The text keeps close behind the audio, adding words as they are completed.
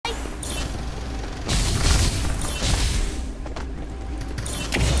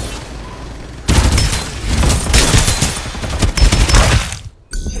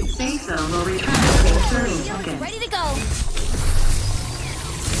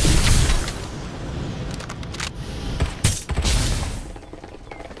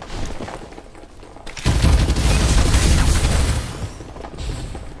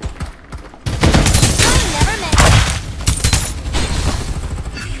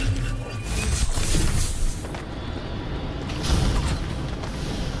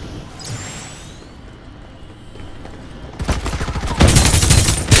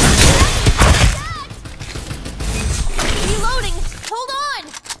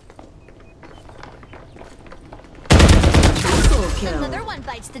kill. Another one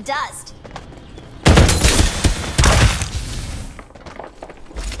bites the dust.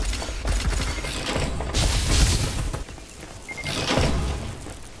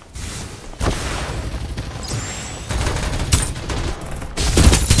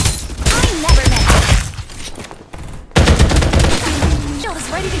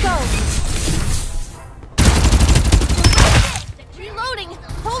 Ready to go. Reloading.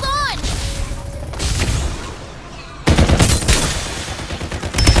 Hold on.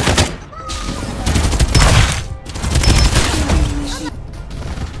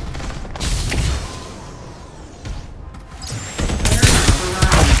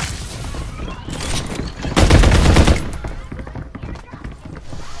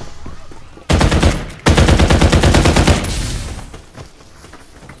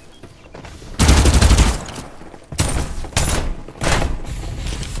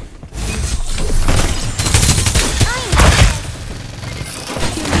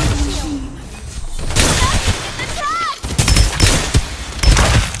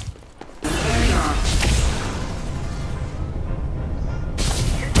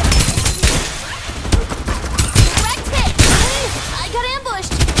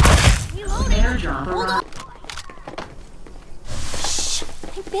 Hold on. Shh!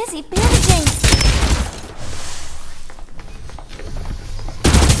 I'm busy bandaging.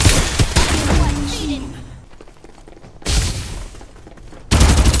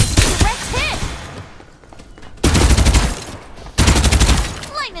 Direct hit.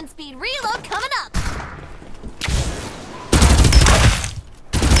 Lightning speed reload coming up.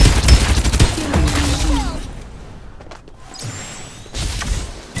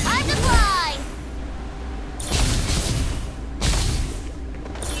 Time to fly.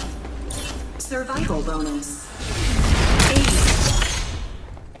 Survival bonus.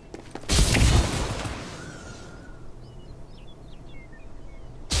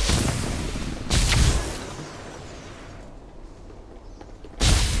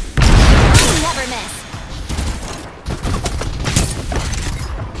 Never miss.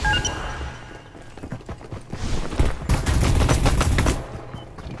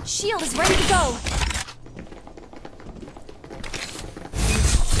 Shield is ready to go.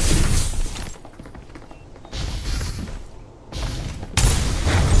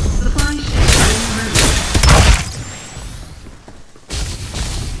 Supply ship en route.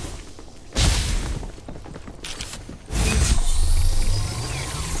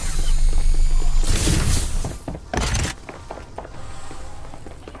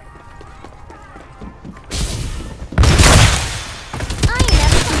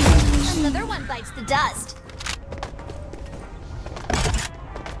 Another one bites the dust.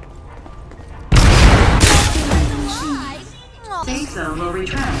 Safe zone will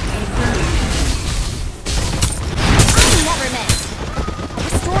retract in 30 I never miss.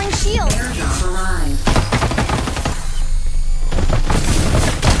 Restoring shield. Airdrop arrived.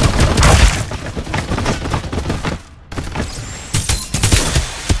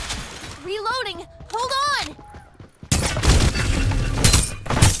 Reloading. Hold on.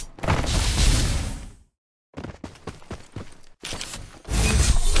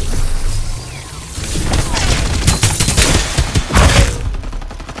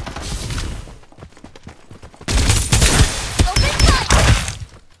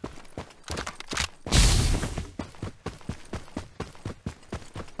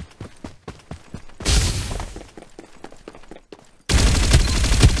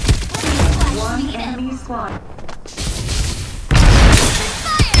 One enemy squad.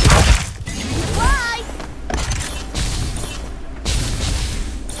 Fly!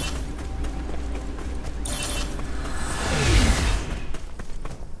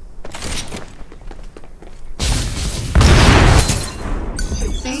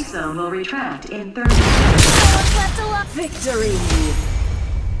 Safe zone will retract in 30 What's left to love? Victory!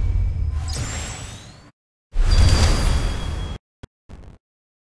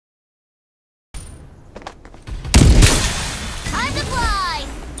 Time to fly!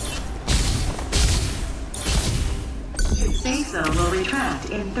 Safe zone will retract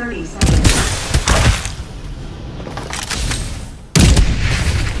in 30 seconds.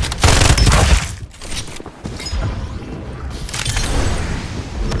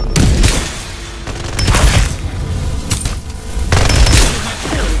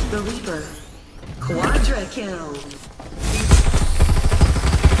 Killed the Reaper. Quadra kill.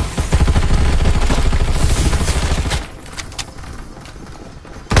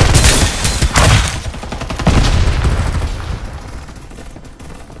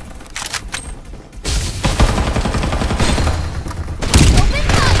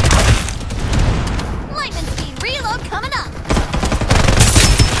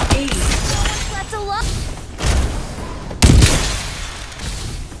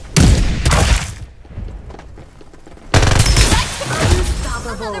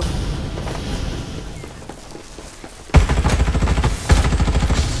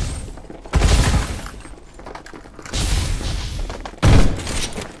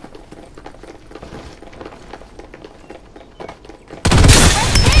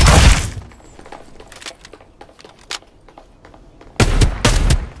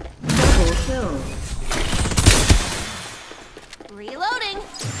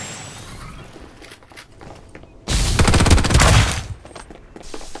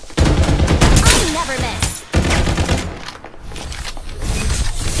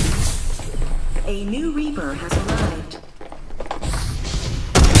 Reaper has arrived.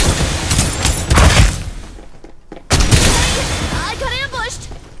 I got ambushed!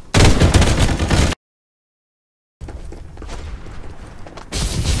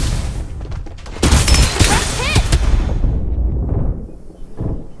 Direct hit!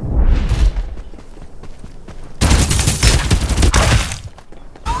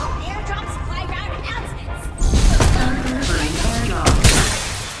 All airdrops fly round announcements! Delivering airdrop.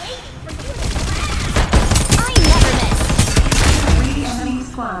 Waiting for you to blast! I never miss! 3 enemy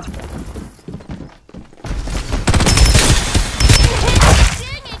squads.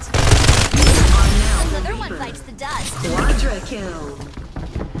 Dang it! Are now the Another one Reaper. bites the dust. Quadra kill.